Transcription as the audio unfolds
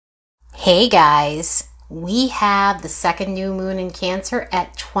Hey guys, we have the second new moon in Cancer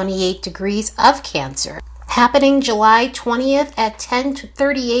at 28 degrees of Cancer, happening July 20th at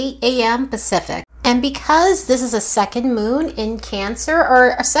 10:38 a.m. Pacific. And because this is a second moon in Cancer,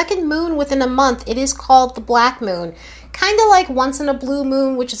 or a second moon within a month, it is called the black moon. Kind of like once in a blue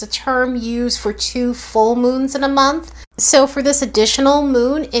moon, which is a term used for 2 full moons in a month. So for this additional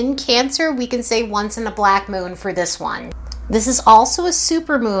moon in Cancer, we can say once in a black moon for this one. This is also a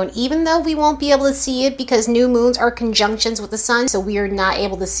supermoon, even though we won't be able to see it because new moons are conjunctions with the sun, so we are not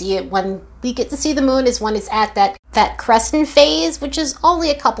able to see it. When we get to see the moon is when it's at that crescent phase, which is only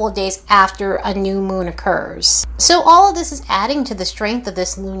a couple of days after a new moon occurs. So all of this is adding to the strength of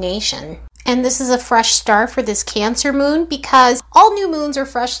this lunation. And this is a fresh start for this Cancer moon because all new moons are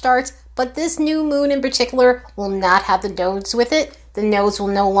fresh starts, but this new moon in particular will not have the nodes with it. The nodes will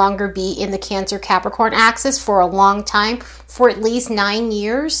no longer be in the Cancer-Capricorn axis for a long time, for at least 9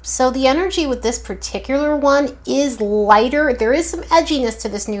 years. So the energy with this particular one is lighter. There is some edginess to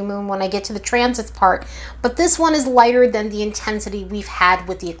this new moon when I get to the transits part, but this one is lighter than the intensity we've had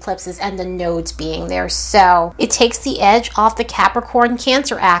with the eclipses and the nodes being there. So it takes the edge off the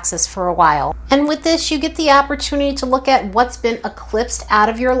Capricorn-Cancer axis for a while. And with this, you get the opportunity to look at what's been eclipsed out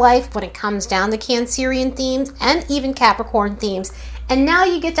of your life when it comes down to Cancerian themes and even Capricorn themes. And now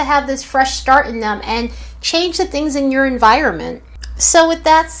you get to have this fresh start in them and change the things in your environment. So with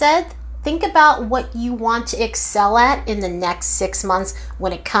that said, think about what you want to excel at in the next 6 months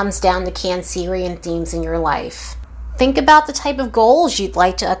when it comes down to Cancerian themes in your life. Think about the type of goals you'd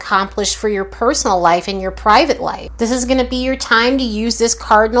like to accomplish for your personal life and your private life. This is going to be your time to use this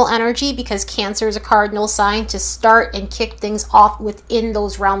cardinal energy because Cancer is a cardinal sign to start and kick things off within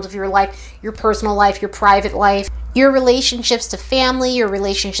those realms of your life, your personal life, your private life, your relationships to family, your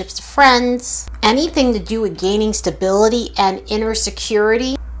relationships to friends, anything to do with gaining stability and inner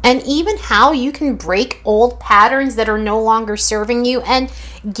security, and even how you can break old patterns that are no longer serving you and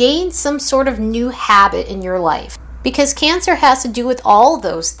gain some sort of new habit in your life. Because Cancer has to do with all of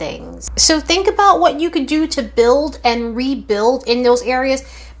those things. So think about what you could do to build and rebuild in those areas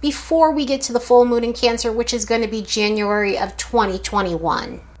before we get to the full moon in Cancer, which is going to be January of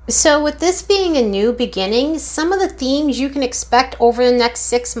 2021. So with this being a new beginning, some of the themes you can expect over the next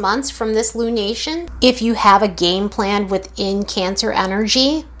 6 months from this lunation, if you have a game plan within Cancer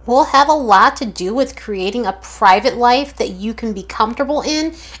energy, will have a lot to do with creating a private life that you can be comfortable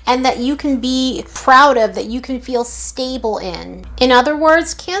in and that you can be proud of, that you can feel stable in. In other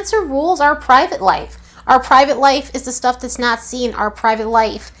words, Cancer rules our private life. Our private life is the stuff that's not seen. Our private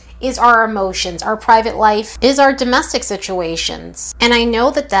life is our emotions. Our private life is our domestic situations. And I know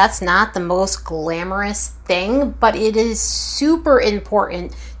that that's not the most glamorous thing, but it is super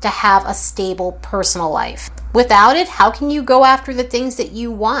important to have a stable personal life. Without it, how can you go after the things that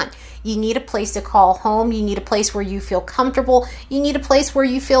you want? You need a place to call home. You need a place where you feel comfortable. You need a place where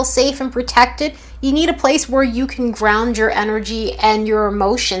you feel safe and protected. You need a place where you can ground your energy and your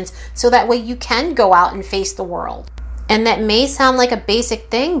emotions so that way you can go out and face the world. And that may sound like a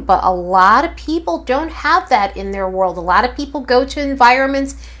basic thing, but a lot of people don't have that in their world. A lot of people go to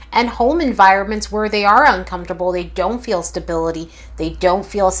environments and home environments where they are uncomfortable. They don't feel stability. They don't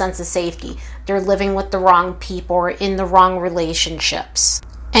feel a sense of safety. They're living with the wrong people or in the wrong relationships.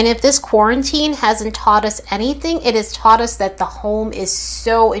 And if this quarantine hasn't taught us anything, it has taught us that the home is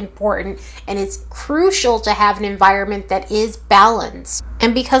so important and it's crucial to have an environment that is balanced.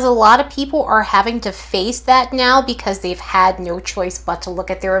 And because a lot of people are having to face that now because they've had no choice but to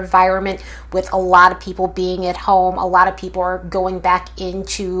look at their environment with a lot of people being at home, a lot of people are going back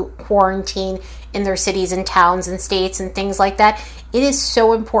into quarantine in their cities and towns and states and things like that. It is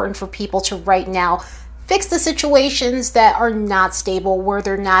so important for people to right now fix the situations that are not stable, where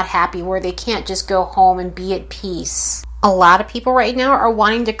they're not happy, where they can't just go home and be at peace. A lot of people right now are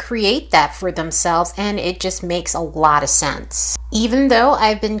wanting to create that for themselves, and it just makes a lot of sense. Even though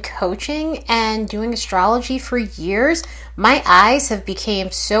I've been coaching and doing astrology for years, my eyes have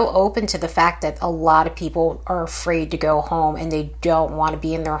become so open to the fact that a lot of people are afraid to go home and they don't want to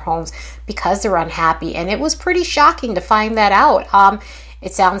be in their homes because they're unhappy. And it was pretty shocking to find that out.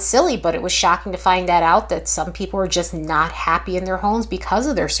 It sounds silly, but it was shocking to find that out, that some people are just not happy in their homes because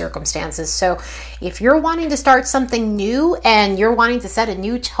of their circumstances. So if you're wanting to start something new and you're wanting to set a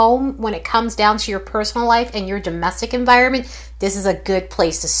new tone when it comes down to your personal life and your domestic environment, this is a good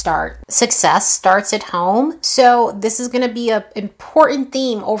place to start. Success starts at home. So this is going to be an important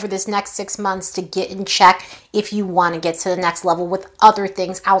theme over this next 6 months to get in check if you want to get to the next level with other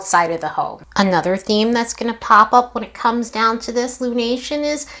things outside of the home. Another theme that's going to pop up when it comes down to this lunation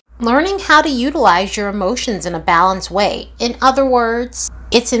is Learning how to utilize your emotions in a balanced way. In other words,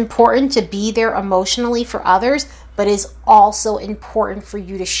 it's important to be there emotionally for others, but it's also important for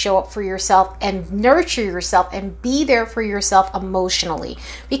you to show up for yourself and nurture yourself and be there for yourself emotionally.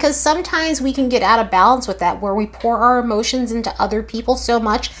 Because sometimes we can get out of balance with that, where we pour our emotions into other people so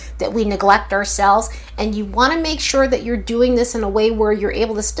much that we neglect ourselves. And you want to make sure that you're doing this in a way where you're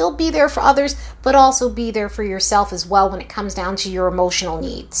able to still be there for others, but also be there for yourself as well when it comes down to your emotional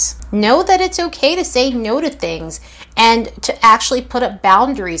needs. Know that it's okay to say no to things and to actually put up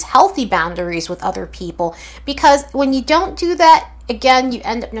boundaries, healthy boundaries with other people. Because when you don't do that, again, you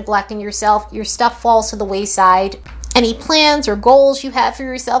end up neglecting yourself. Your stuff falls to the wayside. Any plans or goals you have for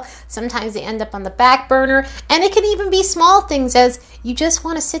yourself, sometimes they end up on the back burner. And it can even be small things, as you just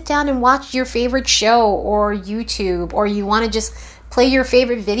want to sit down and watch your favorite show or YouTube, or you want to just play your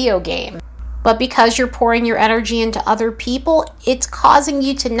favorite video game. But because you're pouring your energy into other people, it's causing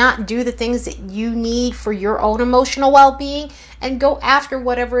you to not do the things that you need for your own emotional well-being and go after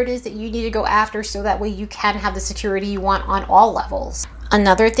whatever it is that you need to go after, so that way you can have the security you want on all levels.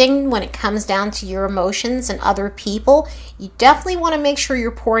 Another thing, when it comes down to your emotions and other people, you definitely want to make sure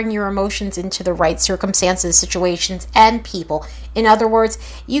you're pouring your emotions into the right circumstances, situations, and people. In other words,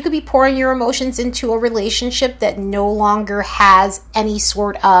 you could be pouring your emotions into a relationship that no longer has any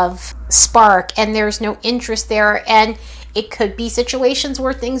sort of spark and there's no interest there, and it could be situations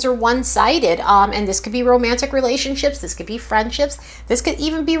where things are one-sided, and this could be romantic relationships, this could be friendships, this could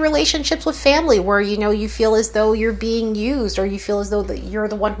even be relationships with family where, you feel as though you're being used, or you feel as though that you're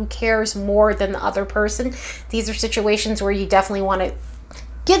the one who cares more than the other person. These are situations where you definitely want to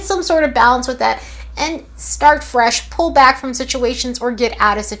get some sort of balance with that and start fresh, pull back from situations, or get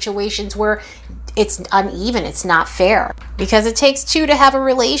out of situations where it's uneven, it's not fair. Because it takes two to have a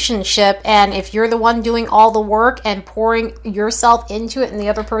relationship, and if you're the one doing all the work and pouring yourself into it and the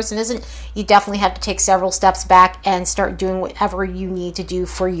other person isn't, you definitely have to take several steps back and start doing whatever you need to do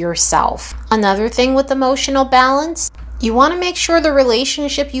for yourself. Another thing with emotional balance, you want to make sure the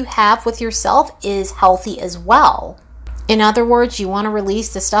relationship you have with yourself is healthy as well. In other words, you want to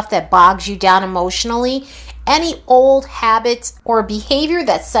release the stuff that bogs you down emotionally. Any old habits or behavior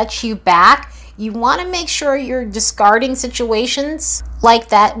that sets you back, you want to make sure you're discarding situations like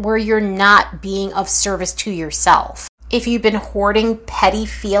that where you're not being of service to yourself. If you've been hoarding petty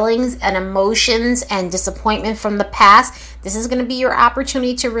feelings and emotions and disappointment from the past, this is going to be your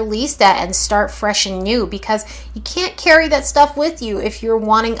opportunity to release that and start fresh and new, because you can't carry that stuff with you if you're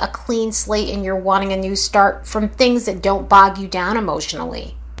wanting a clean slate and you're wanting a new start from things that don't bog you down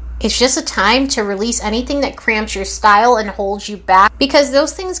emotionally. It's just a time to release anything that cramps your style and holds you back, because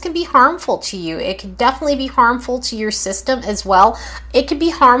those things can be harmful to you. It can definitely be harmful to your system as well. It could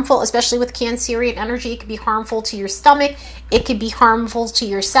be harmful, especially with Cancerian energy. It could be harmful to your stomach. It could be harmful to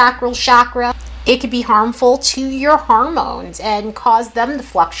your sacral chakra. It could be harmful to your hormones and cause them to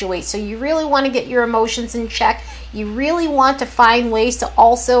fluctuate. So you really want to get your emotions in check. You really want to find ways to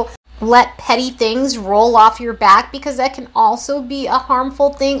also let petty things roll off your back, because that can also be a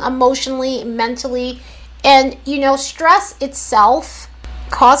harmful thing emotionally, mentally. And stress itself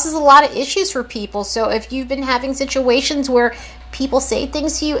causes a lot of issues for people. So if you've been having situations where people say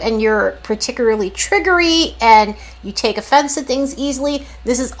things to you and you're particularly triggery and you take offense to things easily,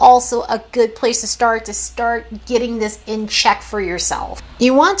 this is also a good place to start getting this in check for yourself.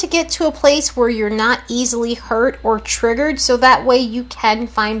 You want to get to a place where you're not easily hurt or triggered, so that way you can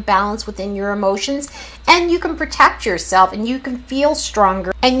find balance within your emotions and you can protect yourself and you can feel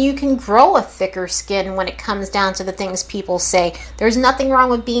stronger and you can grow a thicker skin when it comes down to the things people say. There's nothing wrong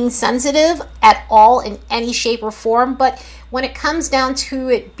with being sensitive at all in any shape or form, but when it comes down to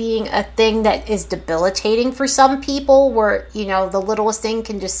it being a thing that is debilitating for some people, where, the littlest thing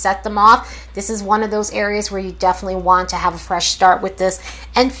can just set them off, this is one of those areas where you definitely want to have a fresh start with this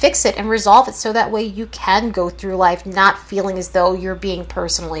and fix it and resolve it, so that way you can go through life not feeling as though you're being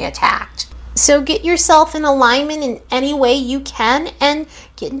personally attacked. So get yourself in alignment in any way you can and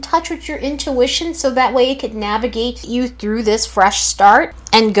get in touch with your intuition, so that way it can navigate you through this fresh start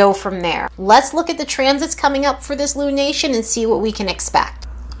and go from there. Let's look at the transits coming up for this lunation and see what we can expect.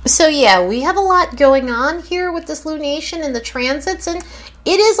 So yeah, we have a lot going on here with this lunation and the transits, and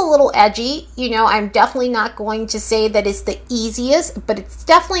it is a little edgy. I'm definitely not going to say that it's the easiest, but it's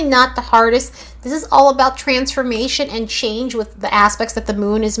definitely not the hardest. This is all about transformation and change with the aspects that the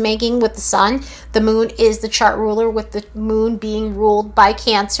moon is making with the sun. The moon is the chart ruler, with the moon being ruled by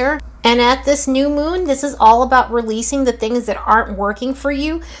Cancer. And at this new moon, this is all about releasing the things that aren't working for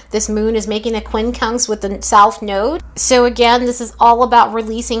you. This moon is making a quincunx with the South Node. So again, this is all about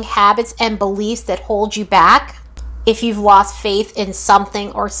releasing habits and beliefs that hold you back. If you've lost faith in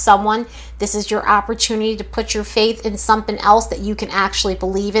something or someone, this is your opportunity to put your faith in something else that you can actually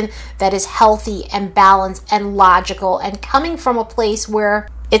believe in, that is healthy and balanced and logical and coming from a place where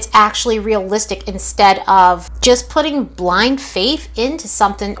it's actually realistic instead of just putting blind faith into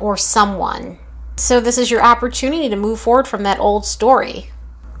something or someone. So this is your opportunity to move forward from that old story.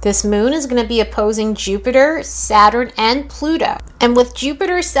 This moon is going to be opposing Jupiter, Saturn, and Pluto. And with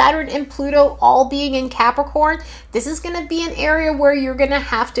Jupiter, Saturn, and Pluto all being in Capricorn, this is going to be an area where you're going to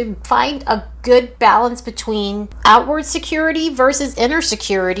have to find a good balance between outward security versus inner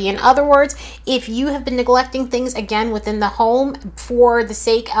security. In other words, if you have been neglecting things again within the home for the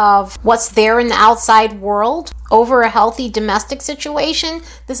sake of what's there in the outside world over a healthy domestic situation,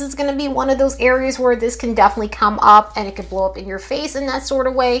 this is going to be one of those areas where this can definitely come up and it could blow up in your face in that sort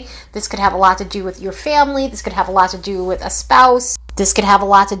of way. This could have a lot to do with your family. This could have a lot to do with a spouse. This could have a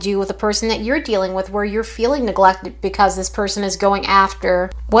lot to do with the person that you're dealing with, where you're feeling neglected because this person is going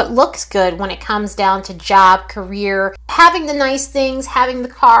after what looks good when it comes down to job, career, having the nice things, having the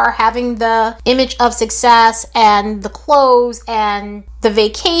car, having the image of success and the clothes and the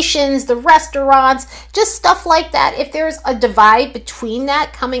vacations, the restaurants, just stuff like that. If there's a divide between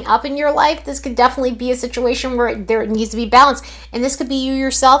that coming up in your life, this could definitely be a situation where there needs to be balance. And this could be you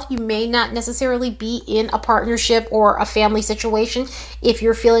yourself. You may not necessarily be in a partnership or a family situation. If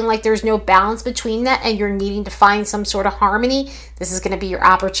you're feeling like there's no balance between that and you're needing to find some sort of harmony, this is going to be your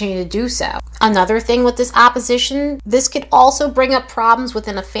opportunity to do so. Another thing with this opposition, this could also bring up problems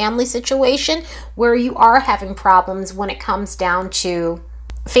within a family situation where you are having problems when it comes down to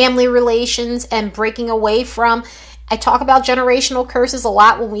family relations and breaking away from. I talk about generational curses a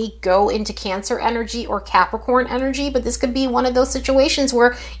lot when we go into Cancer energy or Capricorn energy, but this could be one of those situations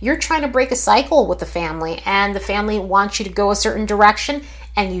where you're trying to break a cycle with the family and the family wants you to go a certain direction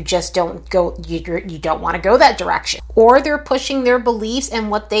and you just don't go, you don't want to go that direction. Or they're pushing their beliefs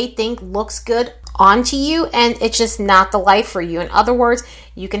and what they think looks good onto you and it's just not the life for you. In other words,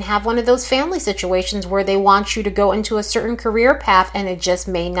 you can have one of those family situations where they want you to go into a certain career path and it just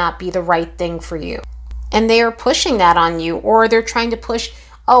may not be the right thing for you. And they are pushing that on you, or they're trying to push,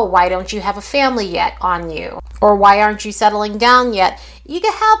 oh, why don't you have a family yet on you? Or why aren't you settling down yet? You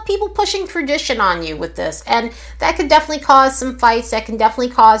can have people pushing tradition on you with this. And that could definitely cause some fights. That can definitely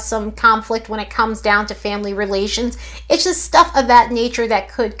cause some conflict when it comes down to family relations. It's just stuff of that nature that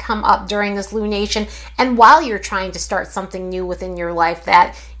could come up during this lunation. And while you're trying to start something new within your life,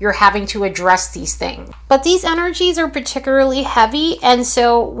 that you're having to address these things. But these energies are particularly heavy. And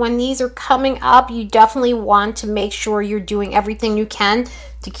so when these are coming up, you definitely want to make sure you're doing everything you can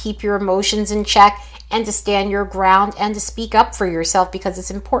to keep your emotions in check and to stand your ground and to speak up for yourself, because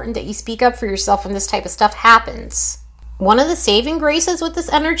it's important that you speak up for yourself when this type of stuff happens. One of the saving graces with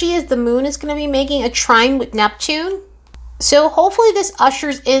this energy is the moon is going to be making a trine with Neptune. So hopefully this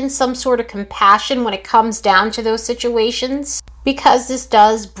ushers in some sort of compassion when it comes down to those situations, because this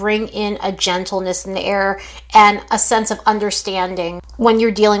does bring in a gentleness in the air and a sense of understanding when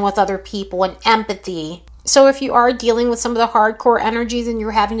you're dealing with other people and empathy. So if you are dealing with some of the hardcore energies and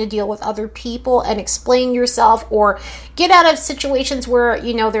you're having to deal with other people and explain yourself or get out of situations where,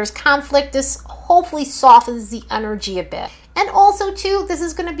 there's conflict, this hopefully softens the energy a bit. And also too, this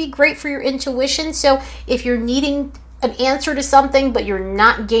is going to be great for your intuition. So if you're needing an answer to something, but you're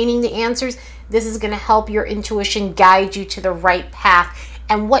not gaining the answers, this is going to help your intuition guide you to the right path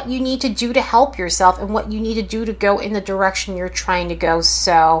and what you need to do to help yourself and what you need to do to go in the direction you're trying to go.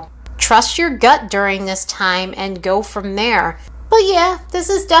 So trust your gut during this time and go from there. But yeah, this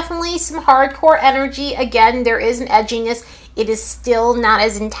is definitely some hardcore energy. Again, there is an edginess. It is still not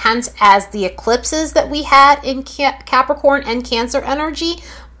as intense as the eclipses that we had in Capricorn and Cancer energy,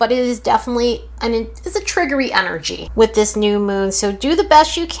 but it is definitely it's a triggery energy with this new moon. So do the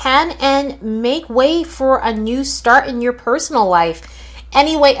best you can and make way for a new start in your personal life.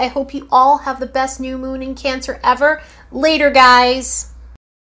 Anyway, I hope you all have the best new moon in Cancer ever. Later, guys.